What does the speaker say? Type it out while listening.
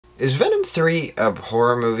Is Venom 3 a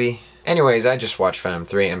horror movie? Anyways, I just watched Venom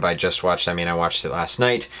 3, and by just watched, I mean I watched it last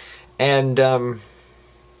night, and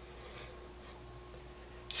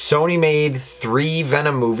Sony made 3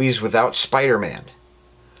 Venom movies without Spider-Man.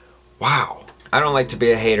 Wow. I don't like to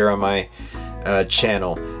be a hater on my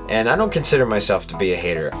channel, and I don't consider myself to be a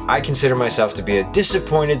hater. I consider myself to be a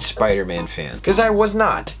disappointed Spider-Man fan, because I was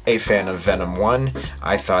not a fan of Venom 1.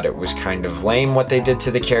 I thought it was kind of lame what they did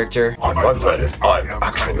to the character. On my planet, I'm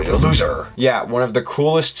actually a loser. Yeah, one of the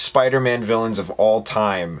coolest Spider-Man villains of all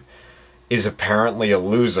time is apparently a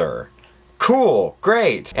loser. Cool,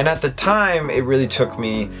 great. And at the time, it really took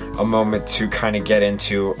me a moment to kind of get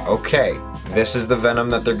into, okay, this is the Venom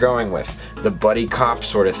that they're going with. The buddy cop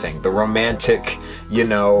sort of thing. The romantic, you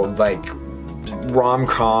know, like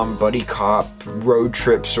rom-com, buddy cop, road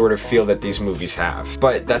trip sort of feel that these movies have.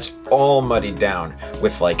 But that's all muddied down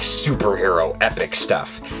with like superhero epic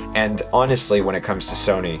stuff. And honestly, when it comes to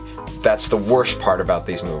Sony, that's the worst part about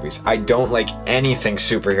these movies. I don't like anything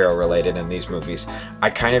superhero related in these movies. I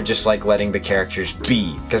kind of just like letting the characters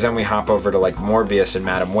be, because then we hop over to like Morbius and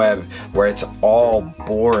Madam Web, where it's all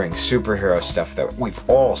boring superhero stuff that we've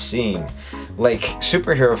all seen. Like,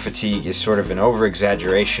 superhero fatigue is sort of an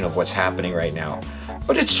over-exaggeration of what's happening right now.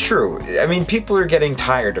 But it's true. I mean, people are getting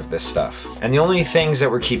tired of this stuff. And the only things that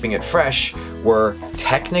were keeping it fresh were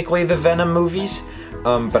technically the Venom movies,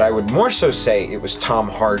 but I would more so say it was Tom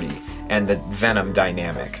Hardy and the Venom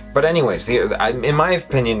dynamic. But anyways, in my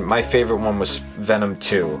opinion, my favorite one was Venom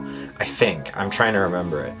 2. I think. I'm trying to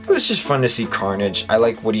remember it. It was just fun to see Carnage. I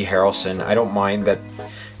like Woody Harrelson. I don't mind that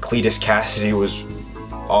Cletus Cassidy was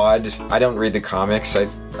odd. I don't read the comics. I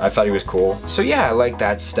thought he was cool. So yeah, I like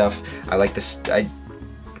that stuff. I like this.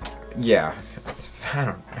 Yeah.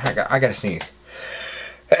 I gotta sneeze.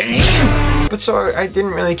 But so I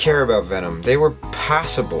didn't really care about Venom. They were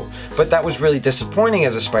passable. But that was really disappointing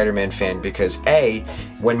as a Spider-Man fan because A,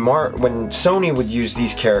 when Sony would use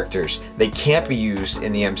these characters, they can't be used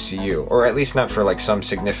in the MCU, or at least not for like some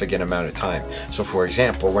significant amount of time. So for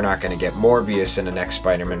example, we're not going to get Morbius in the next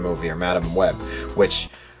Spider-Man movie or Madam Web, which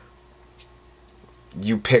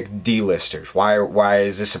you pick D-listers. Why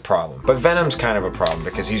is this a problem? But Venom's kind of a problem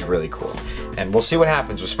because he's really cool. And we'll see what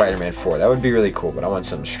happens with Spider-Man 4. That would be really cool, but I want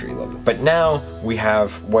something street level. But now we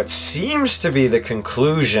have what seems to be the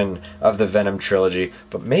conclusion of the Venom trilogy,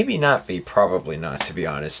 but maybe not be, probably not to be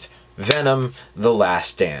honest. Venom: The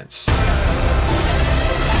Last Dance.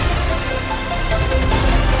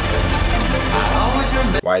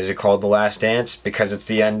 Why is it called The Last Dance? Because it's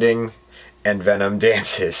the ending and Venom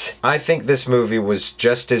dances. I think this movie was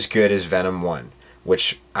just as good as Venom 1,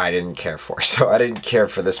 which I didn't care for. So I didn't care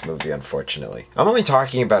for this movie, unfortunately. I'm only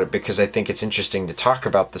talking about it because I think it's interesting to talk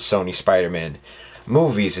about the Sony Spider-Man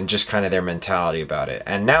movies and just kind of their mentality about it.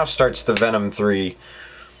 And now starts the Venom 3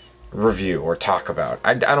 review, or talk about.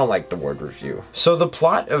 I don't like the word review. So the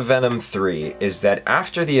plot of Venom 3 is that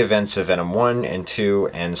after the events of Venom 1 and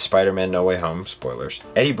 2 and Spider-Man No Way Home, spoilers,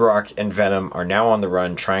 Eddie Brock and Venom are now on the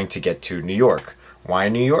run trying to get to New York. Why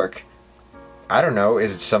New York? I don't know,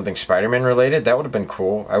 is it something Spider-Man related? That would have been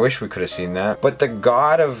cool. I wish we could have seen that. But the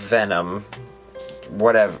god of Venom,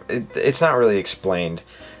 whatever, it's not really explained.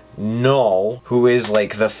 Null, who is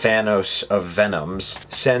like the Thanos of Venoms,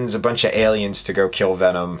 sends a bunch of aliens to go kill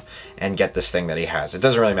Venom and get this thing that he has. It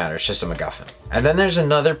doesn't really matter, it's just a MacGuffin. And then there's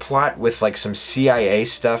another plot with like some CIA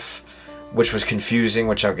stuff, which was confusing,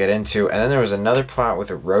 which I'll get into. And then there was another plot with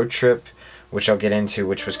a road trip, which I'll get into,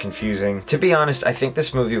 which was confusing. To be honest, I think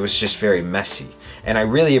this movie was just very messy, and I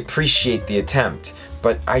really appreciate the attempt,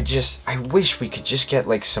 but I wish we could just get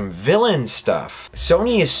like some villain stuff.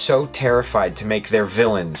 Sony is so terrified to make their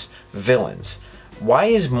villains villains. Why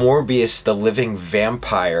is Morbius the living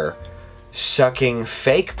vampire sucking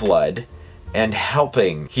fake blood and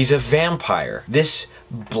helping? He's a vampire. This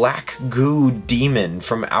black goo demon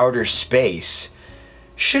from outer space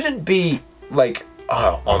shouldn't be like,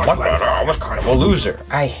 oh, on my planet, I was kind of a loser.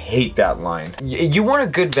 I hate that line. You want a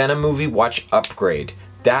good Venom movie? Watch Upgrade.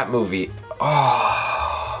 That movie,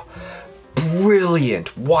 oh,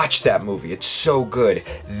 brilliant. Watch that movie. It's so good.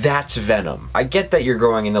 That's Venom. I get that you're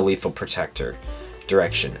going in the Lethal Protector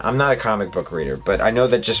direction. I'm not a comic book reader, but I know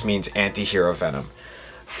that just means anti-hero Venom.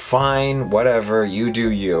 Fine, whatever, you do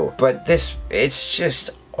you. But this, it's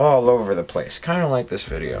just all over the place, kind of like this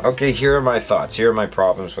video. Okay, here are my thoughts. Here are my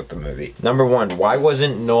problems with the movie. Number one, why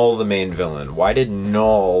wasn't Null the main villain? Why did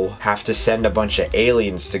Null have to send a bunch of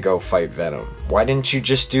aliens to go fight Venom? Why didn't you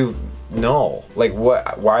just do Null? Like,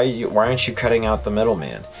 what? Why aren't you cutting out the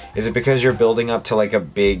middleman? Is it because you're building up to like a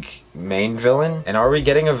big main villain? And are we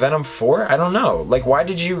getting a Venom 4? I don't know. Like, why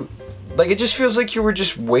did you Like, it just feels like you were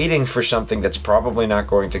just waiting for something that's probably not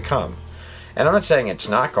going to come. And I'm not saying it's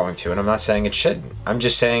not going to, and I'm not saying it shouldn't. I'm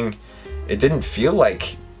just saying it didn't feel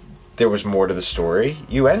like there was more to the story.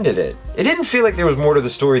 You ended it. It didn't feel like there was more to the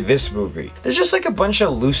story this movie. There's just like a bunch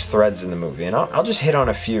of loose threads in the movie, and I'll just hit on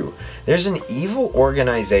a few. There's an evil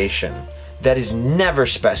organization that is never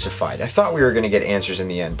specified. I thought we were going to get answers in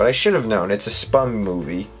the end, but I should have known. It's a spum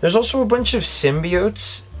movie. There's also a bunch of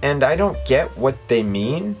symbiotes, and I don't get what they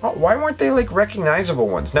mean. Why weren't they like recognizable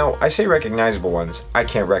ones? Now, I say recognizable ones. I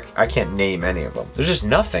can't name any of them. There's just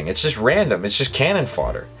nothing. It's just random. It's just cannon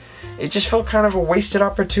fodder. It just felt kind of a wasted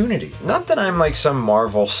opportunity. Not that I'm like some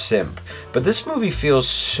Marvel simp, but this movie feels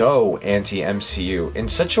so anti-MCU in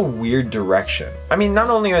such a weird direction. I mean, not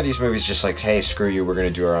only are these movies just like, hey, screw you, we're gonna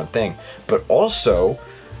do our own thing, but also,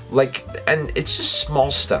 like, and it's just small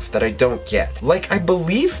stuff that I don't get. Like, I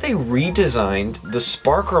believe they redesigned the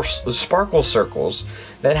sparkle circles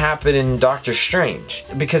that happen in Doctor Strange,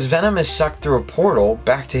 because Venom is sucked through a portal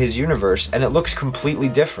back to his universe, and it looks completely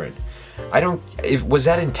different. Was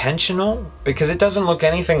that intentional? Because it doesn't look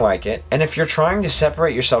anything like it. And if you're trying to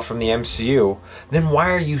separate yourself from the MCU, then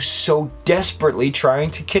why are you so desperately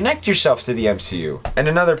trying to connect yourself to the MCU? And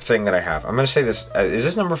another thing that I have, I'm gonna say this, is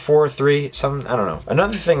this number 4 or 3? I don't know.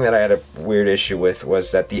 Another thing that I had a weird issue with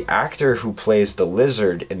was that the actor who plays the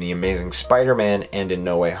Lizard in The Amazing Spider-Man and in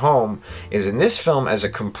No Way Home is in this film as a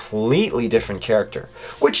completely different character,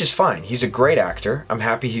 which is fine. He's a great actor. I'm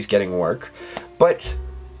happy he's getting work, but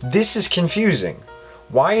this is confusing.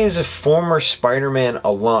 Why is a former Spider-Man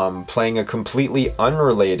alum playing a completely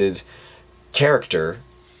unrelated character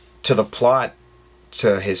to the plot,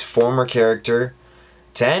 to his former character,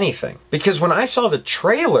 to anything? Because when I saw the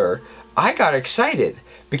trailer, I got excited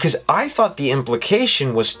because I thought the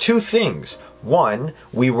implication was two things. One,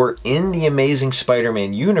 we were in the Amazing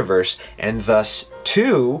Spider-Man universe, and thus,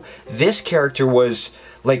 two, this character was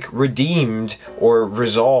like redeemed or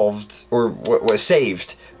resolved or was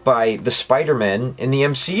saved by the Spider-Man in the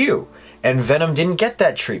MCU. And Venom didn't get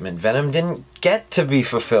that treatment. Venom didn't get to be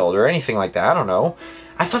fulfilled or anything like that. I don't know.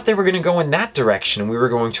 I thought they were going to go in that direction, and we were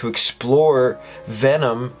going to explore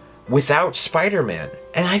Venom without Spider-Man.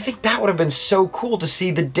 And I think that would have been so cool to see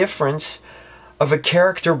the difference of a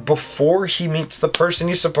character before he meets the person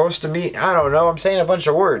he's supposed to meet. I don't know, I'm saying a bunch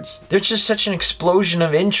of words. There's just such an explosion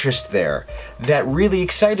of interest there that really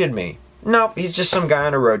excited me. Nope, he's just some guy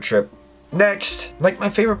on a road trip. Next, like my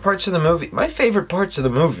favorite parts of the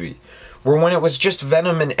movie were when it was just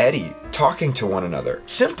Venom and Eddie talking to one another.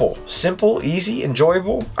 Simple, easy,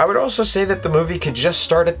 enjoyable. I would also say that the movie could just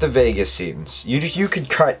start at the Vegas scenes. You could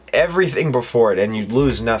cut everything before it and you'd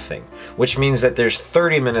lose nothing, which means that there's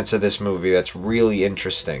 30 minutes of this movie that's really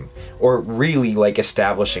interesting, or really like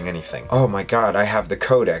establishing anything. Oh my god, I have the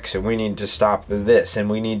codex and we need to stop this and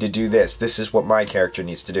we need to do this. This is what my character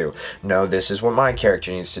needs to do. No, this is what my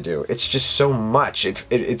character needs to do. It's just so much.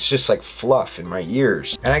 It's just like fluff in my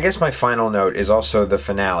ears. And I guess my final note is also the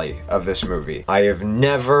finale of this movie. I have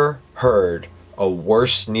never heard a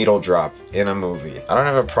worse needle drop in a movie. I don't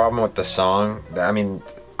have a problem with the song. I mean,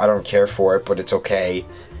 I don't care for it, but it's okay.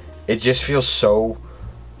 It just feels so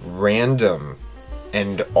random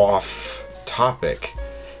and off topic.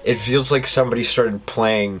 It feels like somebody started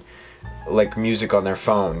playing like music on their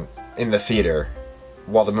phone in the theater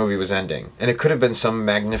while the movie was ending. And it could have been some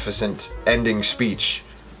magnificent ending speech.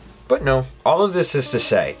 But no. All of this is to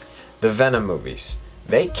say, the Venom movies,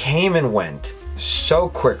 they came and went so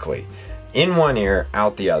quickly, in one ear,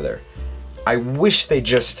 out the other. I wish they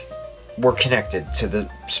just were connected to the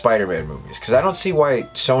Spider-Man movies, because I don't see why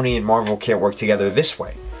Sony and Marvel can't work together this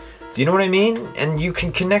way. Do you know what I mean? And you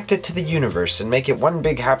can connect it to the universe and make it one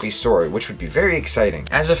big happy story, which would be very exciting.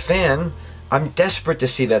 As a fan, I'm desperate to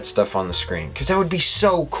see that stuff on the screen, because that would be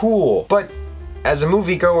so cool. But as a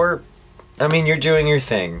moviegoer, I mean, you're doing your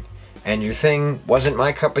thing. And your thing wasn't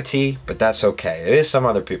my cup of tea, but that's okay. It is some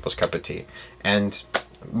other people's cup of tea. And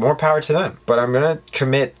more power to them. But I'm going to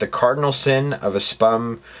commit the cardinal sin of a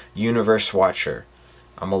spum universe watcher.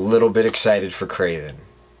 I'm a little bit excited for Craven.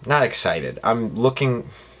 Not excited. I'm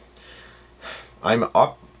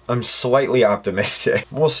slightly optimistic.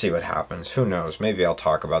 We'll see what happens. Who knows? Maybe I'll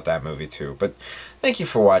talk about that movie too. But thank you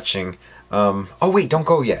for watching. Oh wait, don't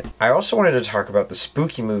go yet. I also wanted to talk about the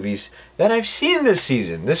spooky movies that I've seen this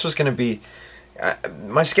season. This was going to be...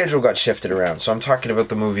 my schedule got shifted around, so I'm talking about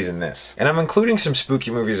the movies in this. And I'm including some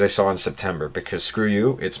spooky movies I saw in September, because screw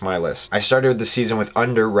you, it's my list. I started the season with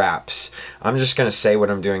Under Wraps. I'm just going to say what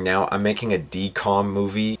I'm doing now. I'm making a DCOM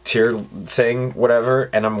movie tier thing, whatever,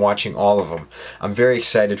 and I'm watching all of them. I'm very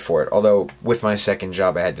excited for it, although with my second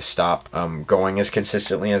job I had to stop going as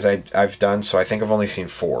consistently as I've done, so I think I've only seen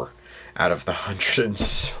 4. out of the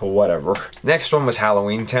hundreds, whatever. Next one was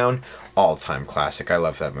Halloween Town. All-time classic. I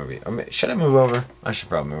love that movie. Should I move over? I should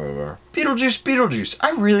probably move over. Beetlejuice.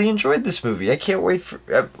 I really enjoyed this movie. I can't wait for...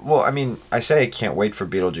 well, I mean, I say I can't wait for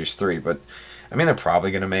Beetlejuice 3, but... I mean, they're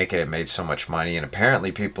probably going to make it. It made so much money, and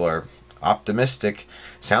apparently people are optimistic.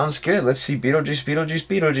 Sounds good. Let's see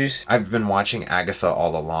Beetlejuice. I've been watching Agatha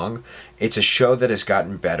all along. It's a show that has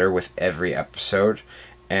gotten better with every episode,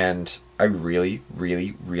 and I really,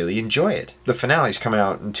 really, really enjoy it. The finale's coming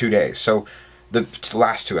out in 2 days, so... the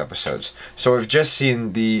last 2 episodes. So we've just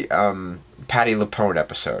seen the Patti LuPone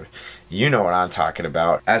episode. You know what I'm talking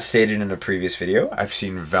about. As stated in a previous video, I've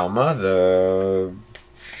seen Velma.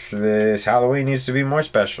 This Halloween needs to be more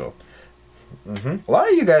special. A lot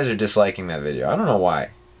of you guys are disliking that video. I don't know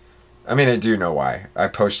why. I mean, I do know why. I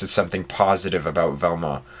posted something positive about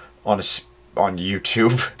Velma on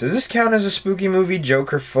YouTube. Does this count as a spooky movie?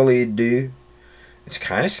 Joker fully do. It's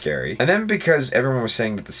kind of scary. And then because everyone was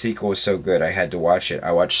saying that the sequel was so good, I had to watch it.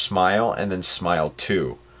 I watched Smile and then Smile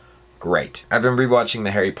 2. Great. I've been rewatching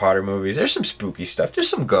the Harry Potter movies. There's some spooky stuff. There's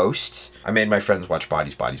some ghosts. I made my friends watch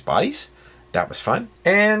Bodies. That was fun.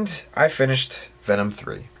 And I finished Venom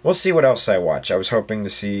 3. We'll see what else I watch. I was hoping to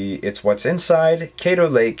see It's What's Inside, Kato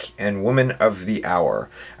Lake, and Woman of the Hour.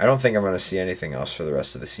 I don't think I'm going to see anything else for the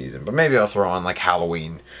rest of the season. But maybe I'll throw on like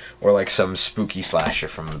Halloween or like some spooky slasher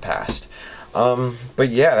from the past. But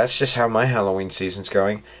yeah, that's just how my Halloween season's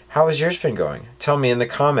going. How has yours been going? Tell me in the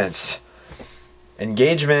comments.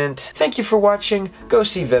 Engagement. Thank you for watching. Go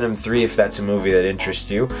see Venom 3 if that's a movie that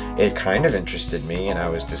interests you. It kind of interested me and I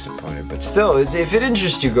was disappointed, but still, if it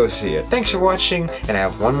interests you, go see it. Thanks for watching, and I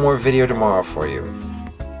have one more video tomorrow for you.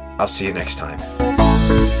 I'll see you next time.